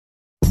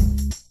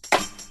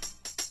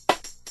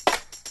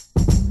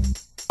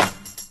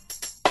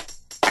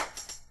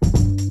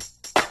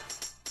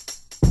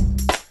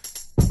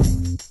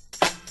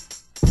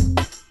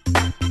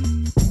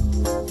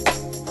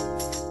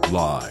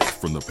Live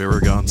from the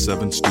Paragon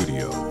 7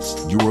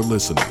 studios, you are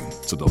listening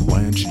to the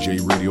Lance J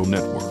Radio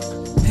Network.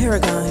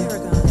 Paragon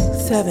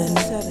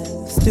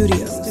 7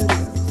 Studios.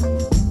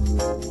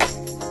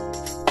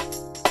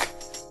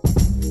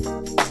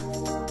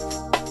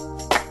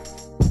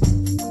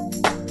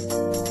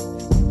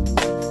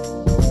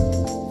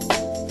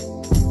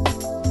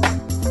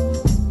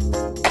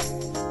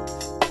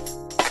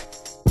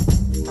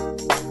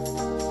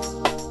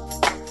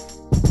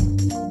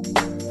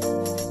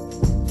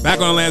 Back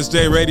on Lance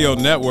J Radio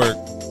Network.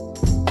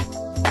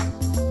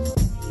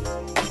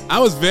 I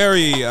was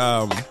very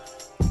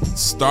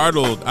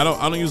startled. I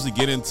don't usually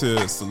get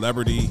into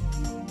celebrity.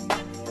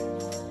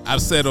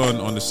 I've said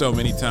on the show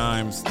many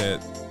times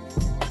that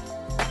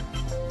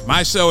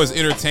my show is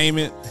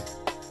entertainment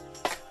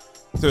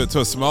to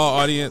a small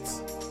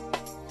audience.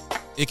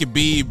 It could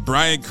be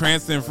Bryan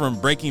Cranston from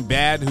Breaking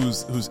Bad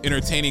who's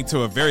entertaining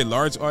to a very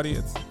large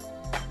audience.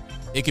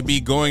 It could be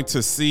going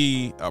to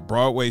see a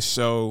Broadway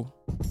show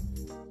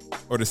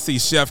or to see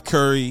Chef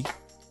Curry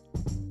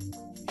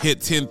hit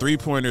 10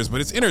 three-pointers,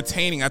 but it's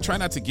entertaining. I try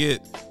not to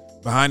get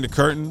behind the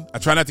curtain. I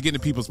try not to get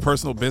into people's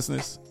personal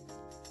business.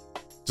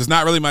 Just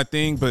not really my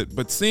thing,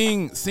 but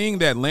seeing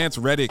that Lance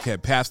Reddick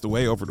had passed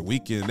away over the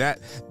weekend,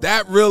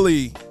 that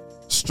really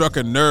struck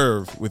a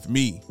nerve with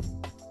me.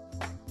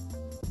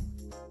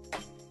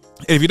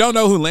 And if you don't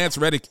know who Lance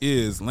Reddick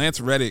is,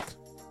 Lance Reddick,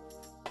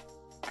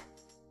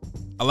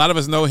 a lot of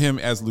us know him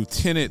as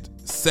Lieutenant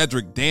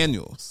Cedrick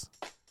Daniels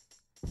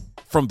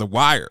from The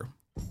Wire.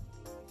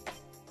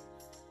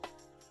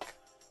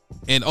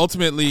 And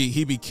ultimately,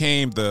 he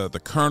became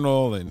the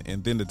colonel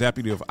and then the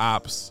deputy of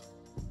ops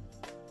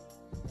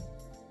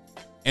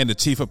and the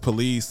chief of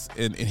police.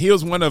 And he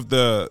was one of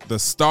the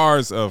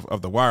stars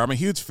of The Wire. I'm a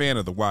huge fan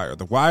of The Wire.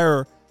 The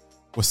Wire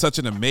was such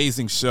an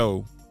amazing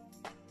show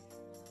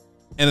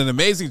and an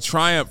amazing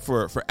triumph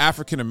for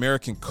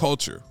African-American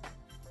culture.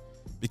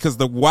 Because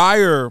The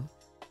Wire,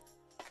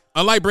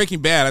 unlike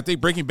Breaking Bad, I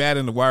think Breaking Bad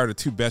and The Wire are the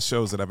two best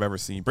shows that I've ever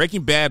seen.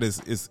 Breaking Bad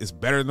is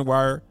better than The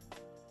Wire,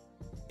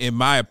 in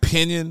my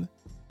opinion,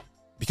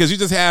 because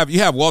you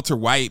have Walter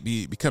White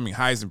becoming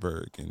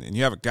Heisenberg, and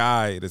you have a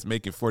guy that's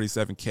making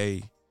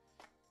 $47K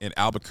in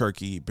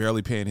Albuquerque,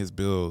 barely paying his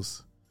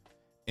bills,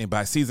 and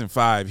by season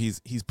 5,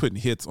 he's putting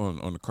hits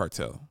on the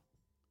cartel,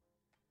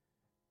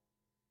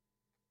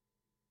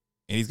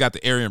 and he's got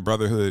the Aryan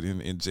Brotherhood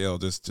in jail,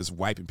 just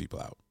wiping people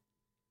out.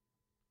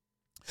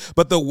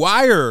 But The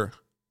Wire,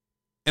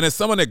 and as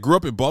someone that grew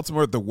up in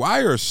Baltimore, The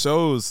Wire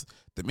shows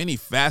the many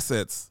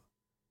facets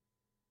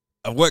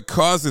of what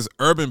causes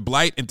urban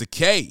blight and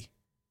decay.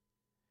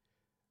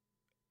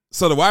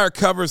 So The Wire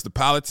covers the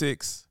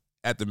politics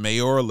at the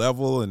mayoral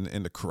level and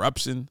the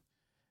corruption.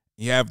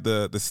 You have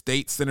the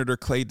state senator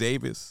Clay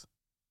Davis,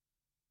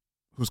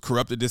 who's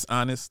corrupt and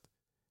dishonest.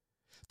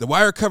 The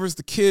Wire covers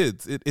the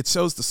kids. It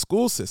shows the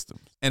school system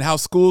and how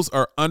schools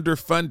are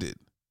underfunded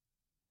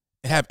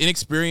and have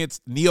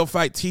inexperienced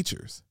neophyte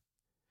teachers,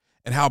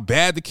 and how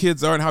bad the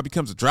kids are and how it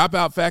becomes a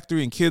dropout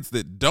factory, and kids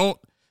that don't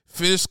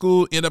finish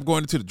school end up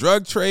going into the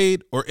drug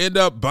trade or end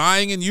up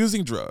buying and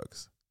using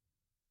drugs.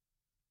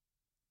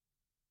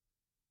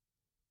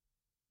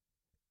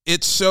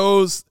 It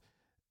shows,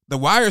 The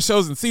Wire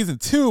shows in season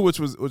 2, which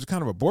was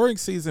kind of a boring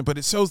season, but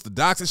it shows the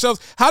docks. It shows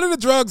how did the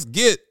drugs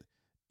get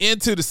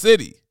into the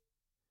city?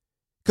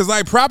 Because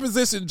like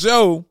Proposition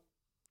Joe,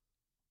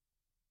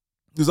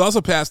 who's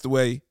also passed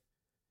away,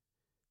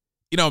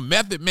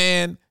 Method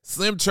Man,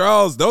 Slim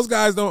Charles, those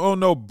guys don't own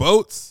no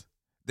boats.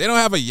 They don't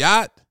have a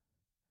yacht.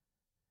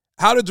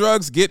 How do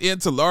drugs get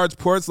into large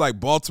ports like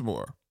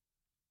Baltimore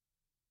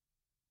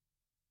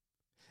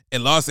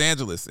and Los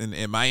Angeles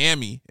and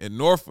Miami and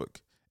Norfolk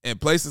and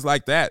places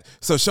like that?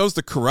 So it shows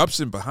the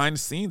corruption behind the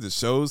scenes. It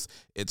shows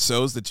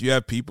that you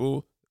have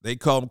people, they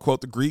call them,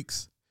 quote, the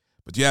Greeks,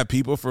 but you have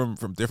people from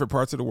different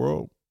parts of the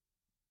world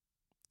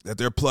that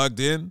they're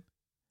plugged in.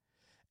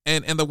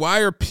 And The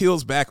Wire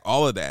peels back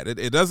all of that.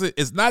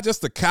 It's not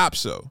just a cop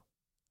show.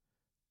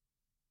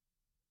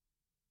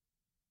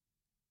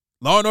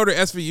 Law and Order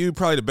SVU,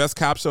 probably the best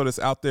cop show that's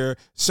out there,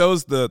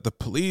 shows the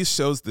police,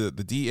 shows the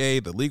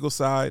DA, the legal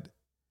side,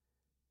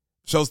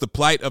 shows the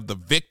plight of the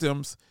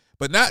victims,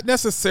 but not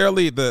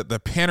necessarily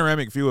the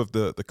panoramic view of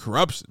the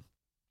corruption.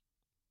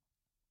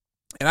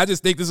 And I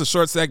just think this is a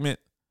short segment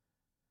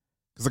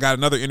because I got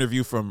another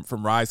interview from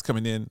Rise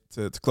coming in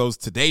to close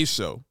today's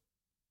show.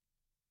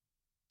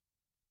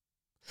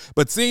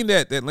 But seeing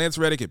that Lance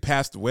Reddick had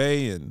passed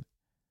away, and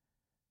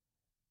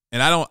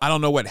I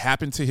don't know what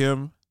happened to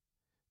him.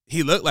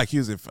 He looked like he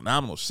was in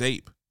phenomenal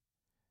shape.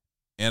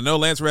 And I know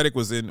Lance Reddick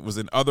was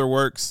in other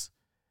works.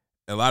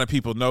 A lot of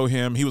people know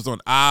him. He was on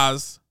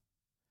Oz.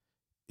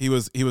 He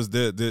was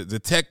the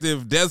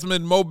detective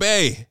Desmond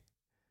Mobay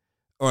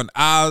on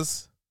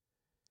Oz.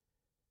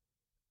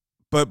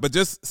 But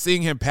just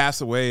seeing him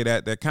pass away,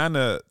 that kind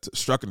of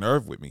struck a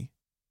nerve with me.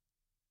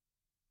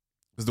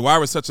 Because The Wire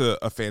was such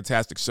a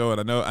fantastic show,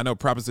 and I know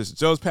Proposition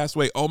Joe's passed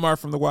away. Omar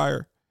from The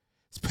Wire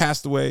has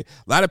passed away.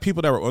 A lot of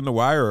people that were on The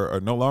Wire are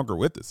no longer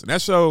with us. And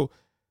that show,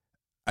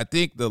 I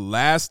think the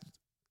last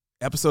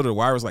episode of The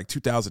Wire was like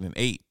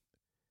 2008,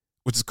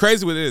 which is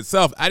crazy within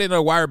itself. I didn't know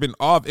The Wire had been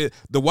off.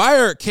 The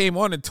Wire came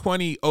on in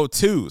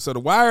 2002, so The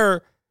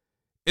Wire,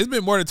 it's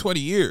been more than 20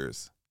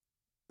 years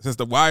since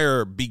The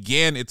Wire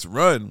began its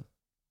run.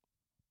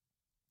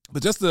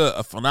 But just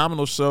a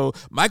phenomenal show.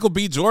 Michael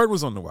B. Jordan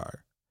was on The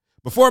Wire.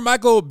 Before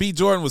Michael B.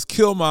 Jordan was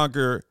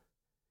Killmonger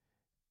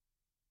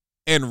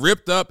and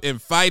ripped up and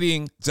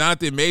fighting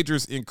Jonathan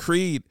Majors in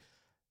Creed,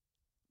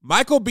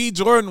 Michael B.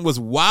 Jordan was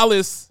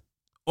Wallace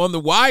on The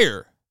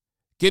Wire,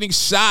 getting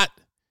shot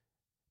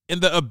in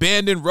the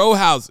abandoned row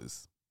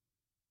houses.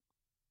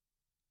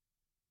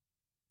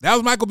 That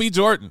was Michael B.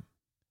 Jordan,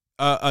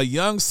 a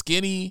young,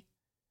 skinny,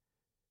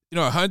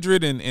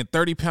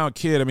 130-pound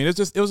kid. I mean, it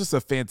was just a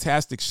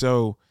fantastic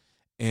show,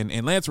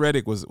 and Lance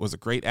Reddick was a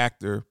great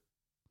actor.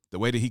 The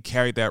way that he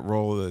carried that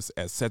role as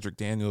Cedrick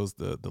Daniels,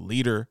 the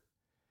leader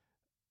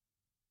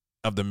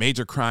of the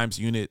major crimes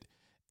unit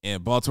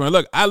in Baltimore. And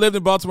look, I lived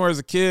in Baltimore as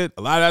a kid.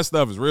 A lot of that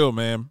stuff is real,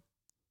 man.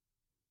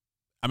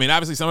 I mean,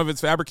 obviously some of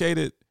it's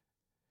fabricated,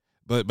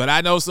 but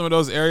I know some of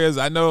those areas.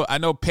 I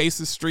know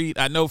Paces Street.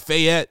 I know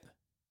Fayette.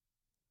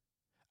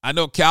 I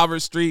know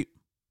Calvert Street.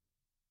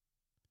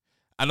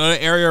 I know the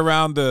area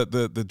around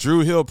the Drew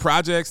Hill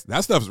projects.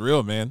 That stuff's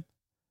real, man.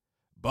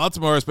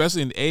 Baltimore,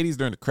 especially in the 80s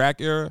during the crack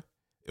era,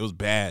 it was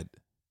bad.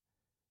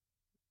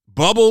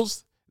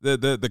 Bubbles, the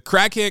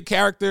crackhead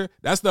character,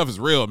 that stuff is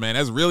real, man.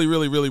 That's really,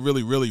 really, really,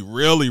 really, really,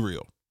 really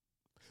real.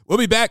 We'll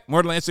be back.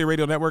 More to Lance J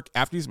Radio Network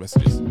after these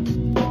messages.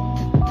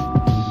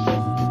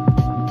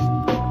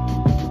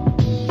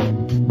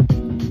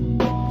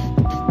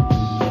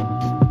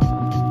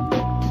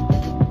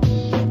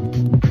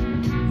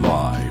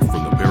 Live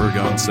from the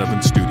Paragon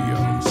 7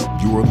 studios,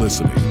 you are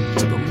listening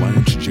to the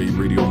Lance J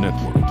Radio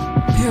Network.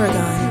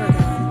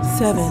 Paragon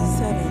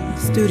 7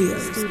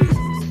 Studios.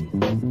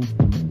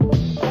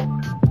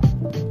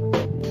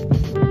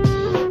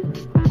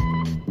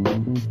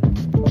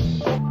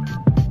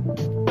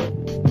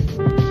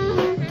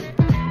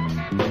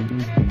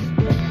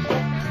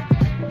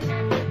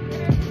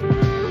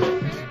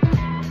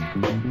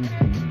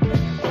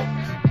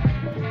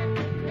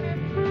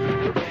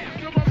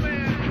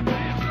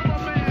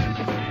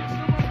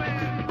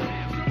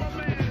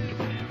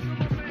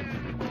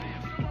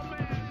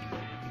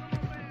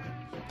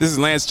 This is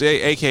Lance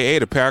J, a.k.a.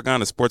 the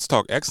Paragon of Sports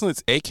Talk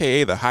Excellence,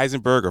 a.k.a. the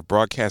Heisenberg of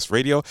Broadcast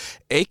Radio,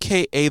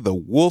 a.k.a. the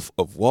Wolf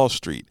of Wall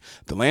Street.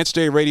 The Lance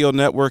J Radio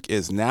Network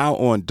is now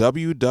on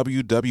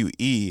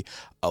WWE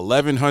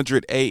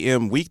 1100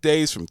 a.m.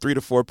 weekdays from 3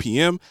 to 4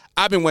 p.m.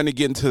 I've been wanting to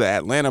get into the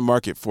Atlanta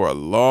market for a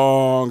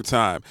long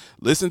time.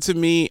 Listen to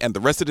me and the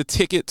rest of the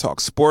ticket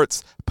talk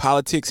sports,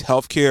 politics,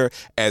 healthcare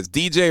as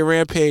DJ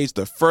Rampage,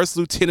 the first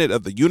lieutenant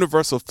of the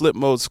Universal Flip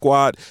Mode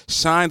Squad,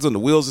 shines on the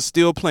wheels of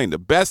steel playing the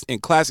best in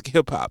classic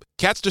hip-hop.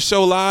 Catch the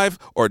show live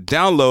or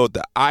download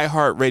the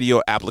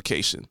iHeartRadio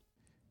application.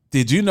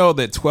 Did you know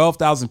that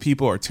 12,000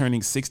 people are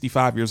turning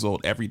 65 years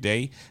old every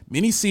day?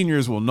 Many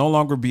seniors will no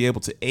longer be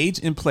able to age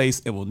in place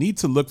and will need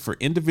to look for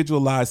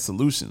individualized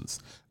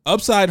solutions.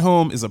 Upside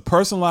Home is a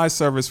personalized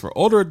service for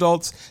older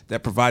adults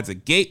that provides a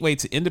gateway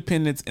to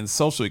independence and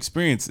social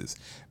experiences.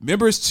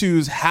 Members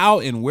choose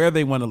how and where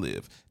they want to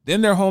live.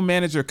 Then their home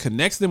manager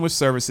connects them with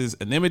services,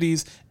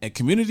 amenities, and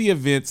community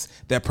events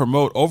that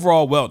promote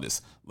overall wellness.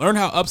 Learn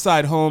how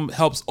Upside Home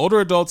helps older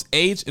adults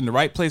age in the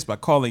right place by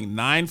calling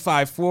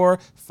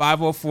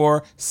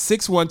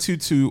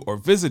 954-504-6122 or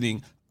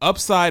visiting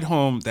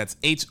UpsideHome, that's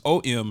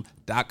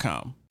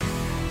HOM.com.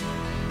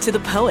 To the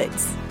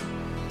poets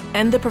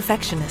and the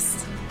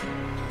perfectionists,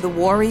 the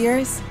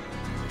warriors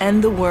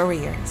and the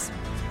worriers,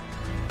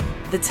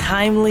 the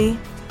timely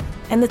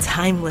and the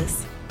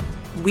timeless,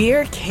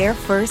 we're Care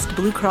First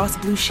Blue Cross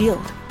Blue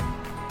Shield,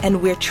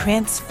 and we're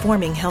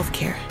transforming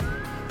healthcare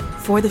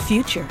for the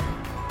future.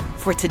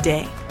 For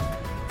today,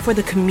 for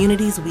the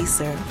communities we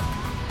serve.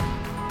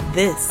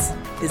 This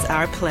is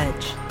our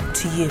pledge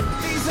to you.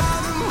 These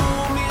are the